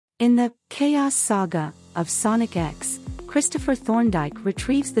In the Chaos Saga of Sonic X, Christopher Thorndyke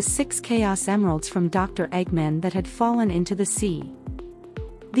retrieves the 6 Chaos Emeralds from Dr. Eggman that had fallen into the sea.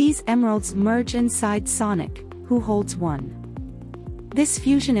 These emeralds merge inside Sonic, who holds one. This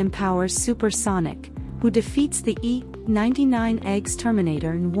fusion empowers Super Sonic, who defeats the E-99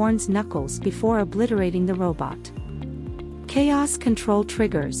 Eggsterminator and warns Knuckles before obliterating the robot. Chaos control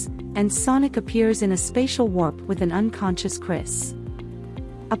triggers, and Sonic appears in a spatial warp with an unconscious Chris.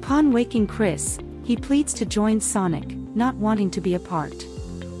 Upon waking Chris, he pleads to join Sonic, not wanting to be apart.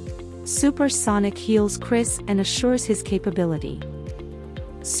 Super Sonic heals Chris and assures his capability.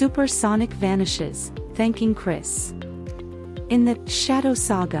 Super Sonic vanishes, thanking Chris. In the Shadow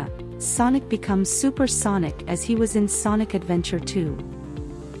Saga, Sonic becomes Super Sonic as he was in Sonic Adventure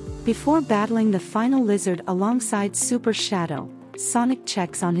 2. Before battling the final lizard alongside Super Shadow, Sonic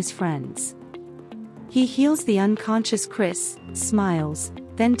checks on his friends. He heals the unconscious Chris, smiles,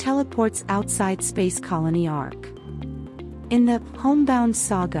 then teleports outside Space Colony ARK. In the Homebound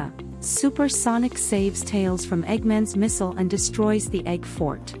Saga, Super Sonic saves Tails from Eggman's missile and destroys the Egg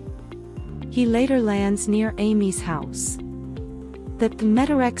Fort. He later lands near Amy's house. The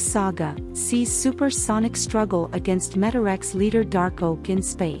Metarex Saga sees Super Sonic struggle against Metarex leader Dark Oak in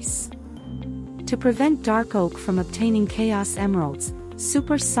space. To prevent Dark Oak from obtaining Chaos Emeralds,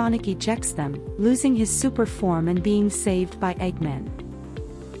 Super Sonic ejects them, losing his super form and being saved by Eggman.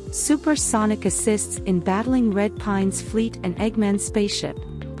 Super Sonic assists in battling Red Pine's fleet and Eggman's spaceship,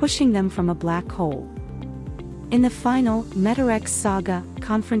 pushing them from a black hole. In the final Metarex Saga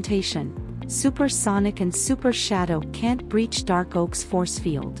confrontation, Super Sonic and Super Shadow can't breach Dark Oak's force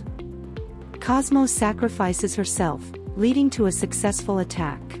field. Cosmo sacrifices herself, leading to a successful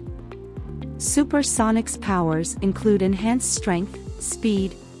attack. Super Sonic's powers include enhanced strength,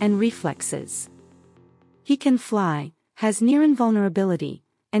 speed, and reflexes. He can fly, has near invulnerability,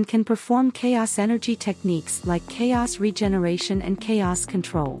 and can perform chaos energy techniques like chaos regeneration and chaos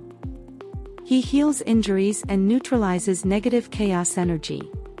control. He heals injuries and neutralizes negative chaos energy.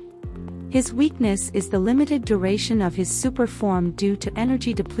 His weakness is the limited duration of his super form due to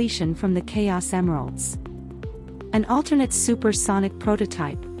energy depletion from the Chaos Emeralds. An alternate Super Sonic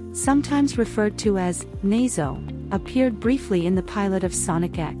prototype, sometimes referred to as Nazo, appeared briefly in the pilot of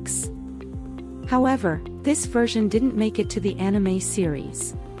Sonic X. However, this version didn't make it to the anime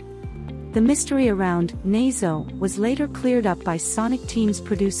series. The mystery around Nazo was later cleared up by Sonic Team's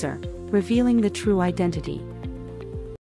producer, revealing the true identity.